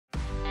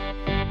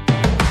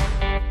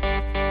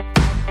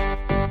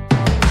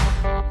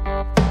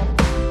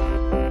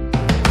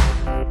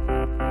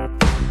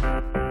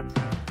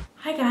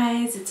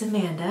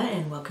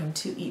welcome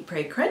to Eat,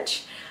 Pray,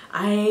 Crunch.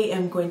 I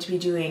am going to be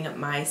doing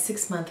my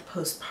 6-month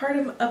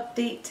postpartum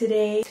update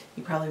today.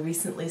 You probably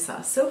recently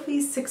saw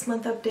Sophie's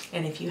 6-month update,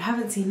 and if you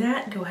haven't seen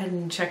that, go ahead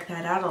and check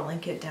that out. I'll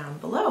link it down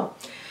below.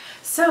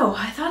 So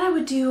I thought I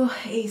would do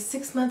a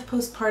 6-month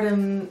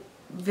postpartum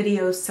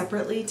video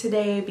separately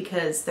today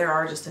because there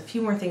are just a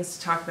few more things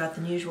to talk about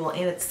than usual,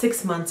 and it's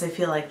 6 months. I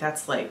feel like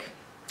that's like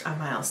a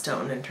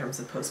milestone in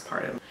terms of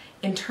postpartum.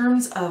 In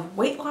terms of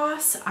weight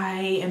loss, I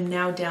am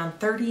now down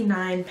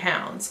 39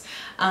 pounds.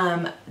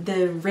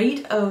 The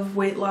rate of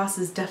weight loss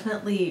is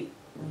definitely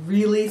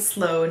really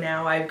slow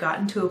now. I've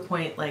gotten to a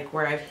point like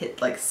where I've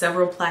hit like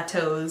several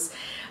plateaus.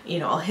 You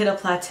know, I'll hit a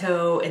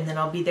plateau and then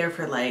I'll be there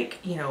for like,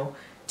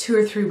 2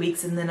 or 3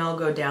 weeks, and then I'll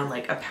go down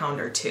like a pound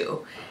or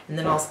 2, and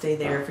then I'll stay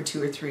there for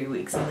 2 or 3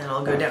 weeks, and then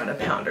I'll go down a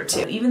pound or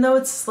 2. Even though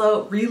it's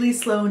slow, really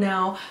slow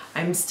now,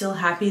 I'm still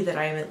happy that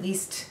I am at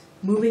least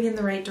moving in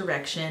the right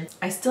direction.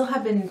 I still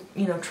have been,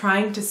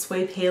 trying to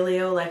sway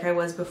paleo like I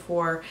was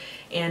before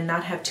and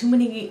not have too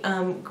many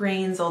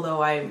grains,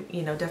 although I'm,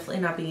 definitely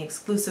not being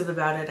exclusive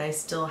about it. I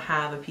still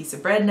have a piece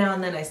of bread now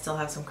and then. I still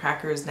have some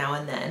crackers now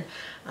and then.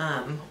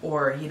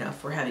 Or,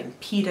 if we're having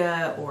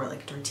pita or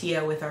like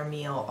tortilla with our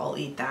meal, I'll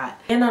eat that.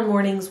 And on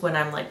mornings when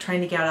I'm like trying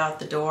to get out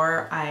the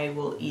door,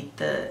 I'll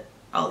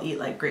eat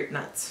like grape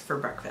nuts for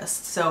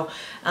breakfast. So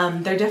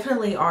there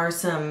definitely are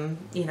some,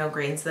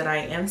 grains that I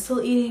am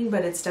still eating,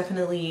 but it's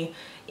definitely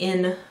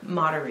in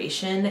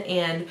moderation.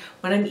 And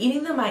when I'm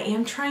eating them, I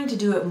am trying to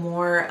do it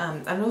more.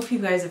 I don't know if you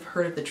guys have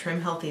heard of the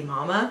Trim Healthy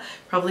Mama.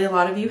 Probably a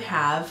lot of you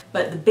have,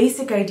 but the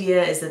basic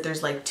idea is that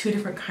there's like 2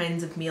 different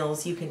kinds of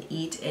meals you can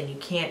eat, and you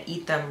can't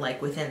eat them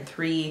like within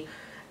 3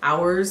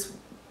 hours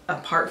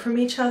apart from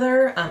each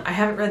other. I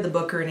haven't read the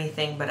book or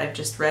anything, but I've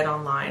just read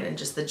online and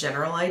just the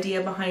general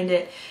idea behind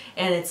it.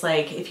 And it's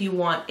like, if you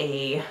want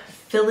a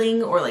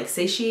filling or like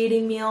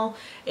satiating meal,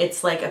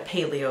 it's like a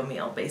paleo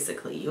meal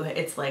basically.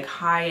 It's like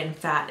high in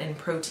fat and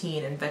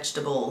protein and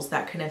vegetables,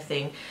 that kind of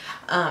thing.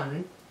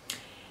 And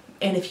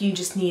if you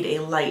just need a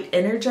light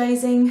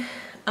energizing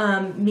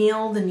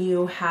meal, then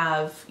you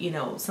have,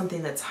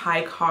 something that's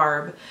high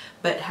carb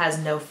but has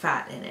no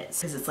fat in it,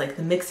 because it's like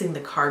mixing the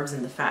carbs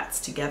and the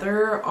fats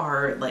together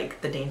are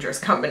like the dangerous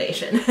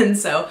combination. And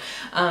so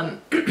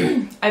I've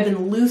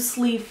been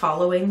loosely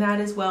following that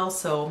as well.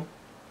 So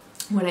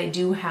when I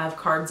do have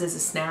carbs as a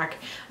snack,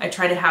 I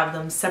try to have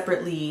them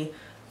separately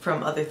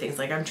from other things.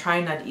 Like I'm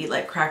trying not to eat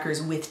like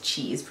crackers with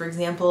cheese, for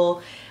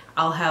example.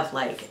 I'll have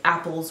like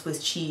apples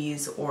with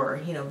cheese, or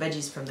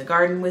veggies from the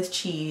garden with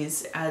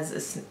cheese as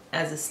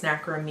a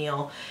snack or a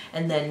meal,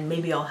 and then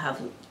maybe I'll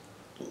have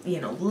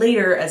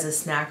later as a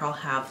snack I'll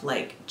have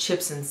like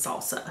chips and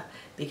salsa,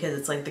 because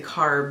it's like the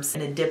carbs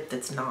and a dip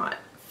that's not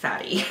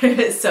fatty.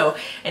 So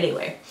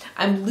anyway,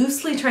 I'm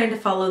loosely trying to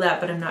follow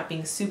that, but I'm not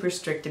being super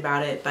strict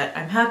about it. But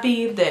I'm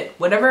happy that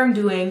whatever I'm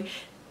doing,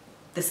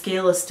 the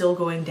scale is still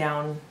going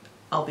down,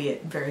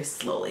 albeit very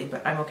slowly,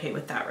 but I'm okay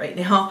with that right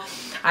now.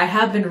 I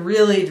have been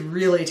really,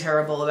 really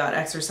terrible about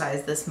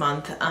exercise this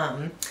month.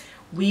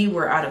 We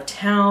were out of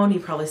town. You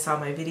probably saw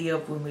my video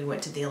of when we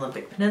went to the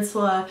Olympic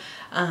Peninsula,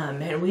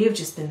 and we have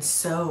just been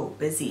so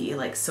busy,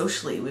 like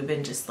socially. We've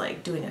been just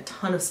like doing a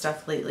ton of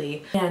stuff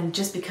lately, and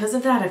just because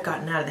of that, I've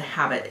gotten out of the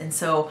habit. And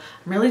so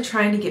I'm really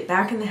trying to get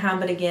back in the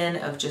habit again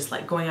of just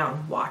like going out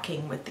and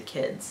walking with the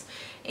kids.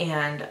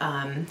 And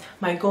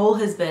my goal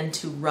has been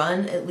to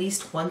run at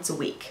least once a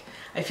week.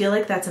 I feel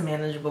like that's a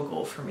manageable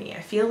goal for me.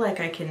 I feel like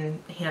I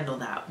can handle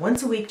that.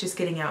 Once a week, just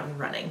getting out and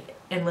running.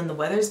 And when the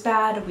weather's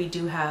bad, we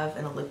do have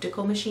an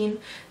elliptical machine.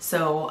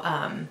 So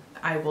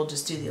I will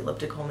just do the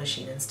elliptical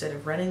machine instead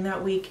of running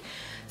that week.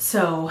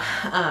 So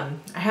I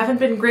haven't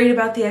been great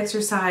about the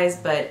exercise,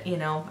 but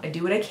I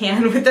do what I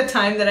can with the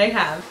time that I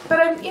have. But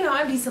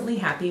I'm decently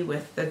happy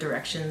with the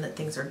direction that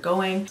things are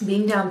going.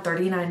 Being down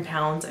 39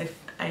 pounds,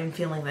 I'm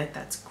feeling like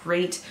that's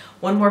great.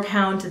 1 more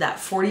pound to that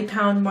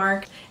 40-pound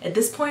mark. At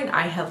this point,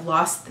 I have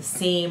lost the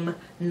same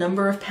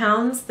number of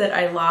pounds that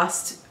I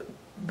lost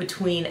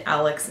between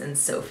Alex and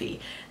Sophie.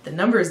 The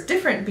number is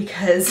different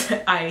because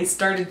I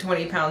started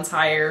 20 pounds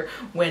higher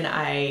when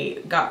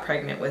I got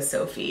pregnant with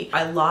Sophie.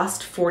 I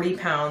lost 40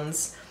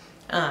 pounds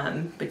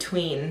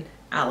between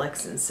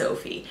Alex and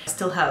Sophie. I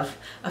still have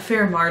a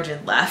fair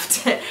margin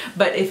left,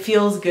 but it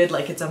feels good,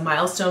 like it's a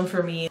milestone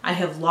for me. I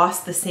have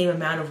lost the same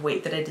amount of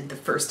weight that I did the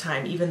first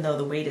time, even though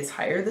the weight is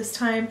higher this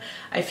time.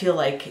 I feel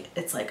like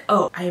it's like,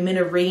 oh, I am in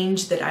a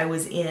range that I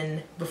was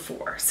in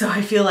before. So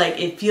I feel like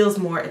it feels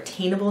more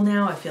attainable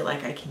now. I feel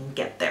like I can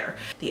get there.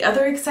 The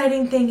other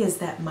exciting thing is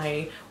that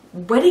my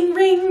wedding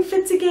ring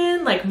fits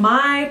again, like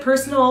my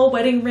personal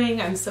wedding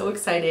ring. I'm so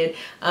excited.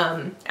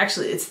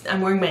 Actually, I'm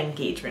wearing my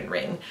engagement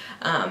ring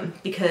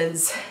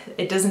because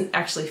it doesn't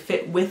actually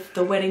fit with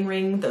the wedding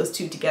ring. Those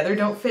two together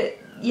don't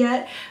fit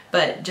yet,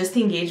 but just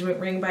the engagement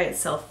ring by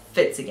itself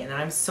fits again,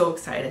 and I'm so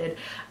excited.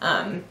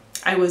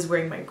 I was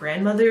wearing my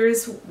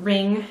grandmother's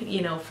ring,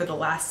 for the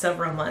last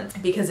several months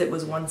because it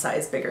was one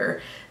size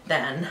bigger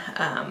than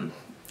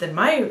than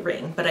my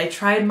ring, but I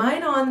tried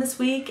mine on this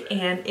week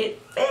and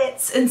it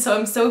fits. And so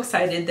I'm so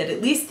excited that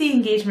at least the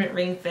engagement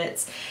ring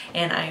fits,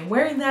 and I'm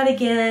wearing that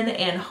again,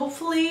 and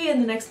hopefully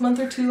in the next month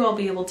or two I'll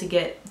be able to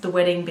get the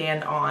wedding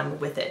band on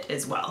with it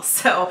as well.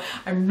 So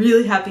I'm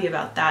really happy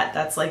about that.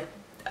 That's like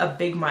a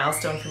big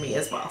milestone for me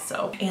as well.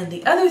 So, and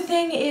the other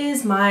thing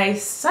is my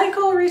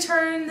cycle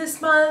returned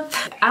this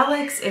month.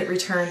 Alex, it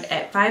returned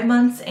at 5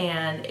 months,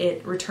 and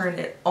it returned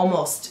at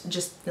almost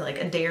just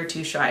like a day or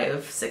two shy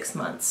of 6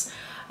 months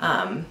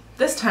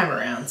this time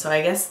around. So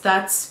I guess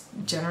that's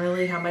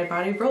generally how my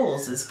body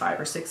rolls, is 5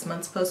 or 6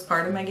 months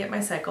postpartum I get my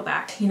cycle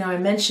back. You know, I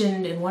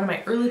mentioned in one of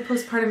my early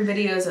postpartum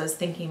videos I was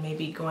thinking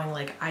maybe going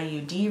like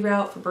IUD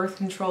route for birth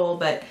control,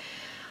 but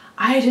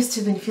I just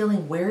have been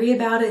feeling wary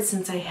about it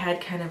since I had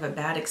kind of a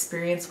bad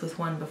experience with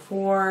one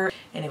before.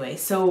 Anyway,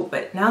 so,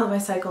 but now that my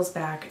cycle's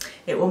back,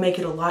 it will make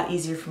it a lot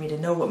easier for me to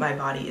know what my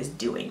body is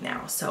doing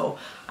now. So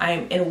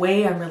in a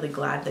way, I'm really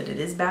glad that it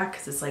is back,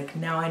 because it's like,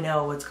 now I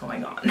know what's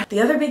going on.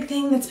 The other big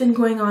thing that's been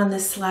going on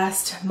this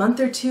last month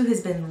or two has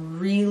been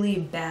really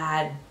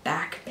bad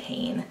back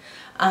pain.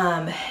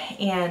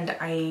 And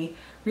I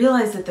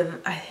realized that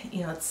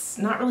you know, it's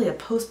not really a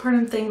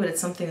postpartum thing, but it's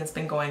something that's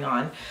been going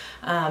on.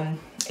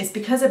 It's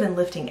because I've been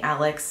lifting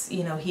Alex.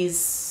 You know,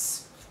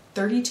 he's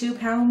 32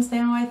 pounds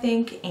now, I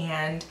think,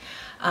 and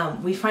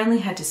we finally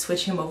had to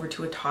switch him over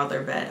to a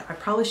toddler bed. I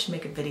probably should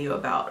make a video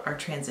about our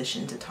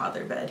transition to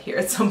toddler bed here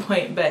at some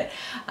point, but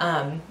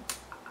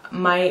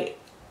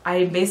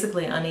I'm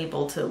basically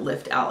unable to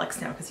lift Alex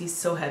now because he's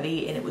so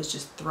heavy, and it was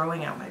just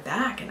throwing out my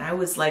back, and I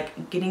was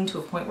like getting to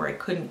a point where I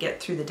couldn't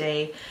get through the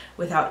day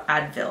without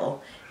Advil,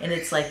 and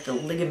it's like the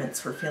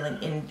ligaments were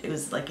feeling it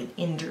was like an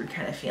injured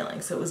kind of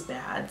feeling, so it was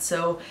bad.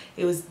 So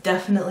it was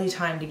definitely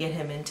time to get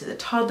him into the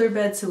toddler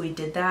bed, so we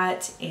did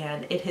that,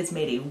 and it has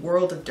made a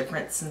world of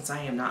difference since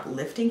I am not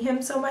lifting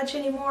him so much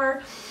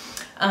anymore.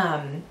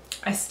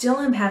 I still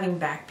am having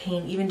back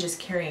pain even just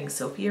carrying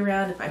Sophie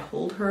around. If I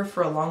hold her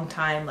for a long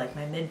time, like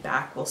my mid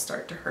back will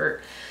start to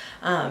hurt.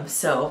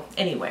 So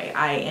anyway,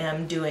 I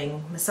am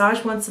doing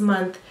massage once a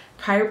month,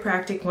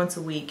 chiropractic once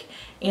a week,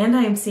 and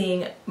I am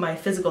seeing my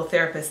physical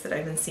therapist that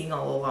I've been seeing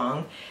all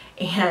along,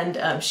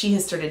 and she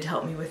has started to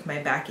help me with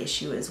my back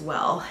issue as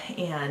well.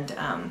 And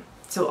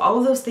so all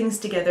of those things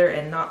together,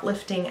 and not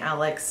lifting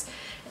Alex,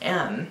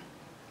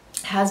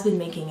 has been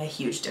making a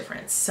huge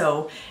difference.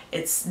 So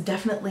it's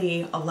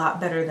definitely a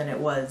lot better than it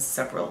was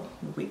several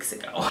weeks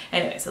ago.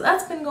 Anyway, so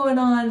that's been going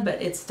on,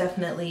 but it's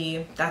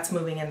definitely, that's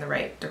moving in the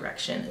right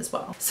direction as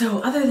well. So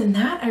other than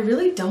that, I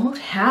really don't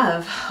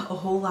have a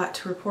whole lot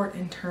to report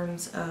in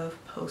terms of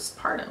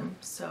postpartum.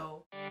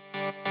 So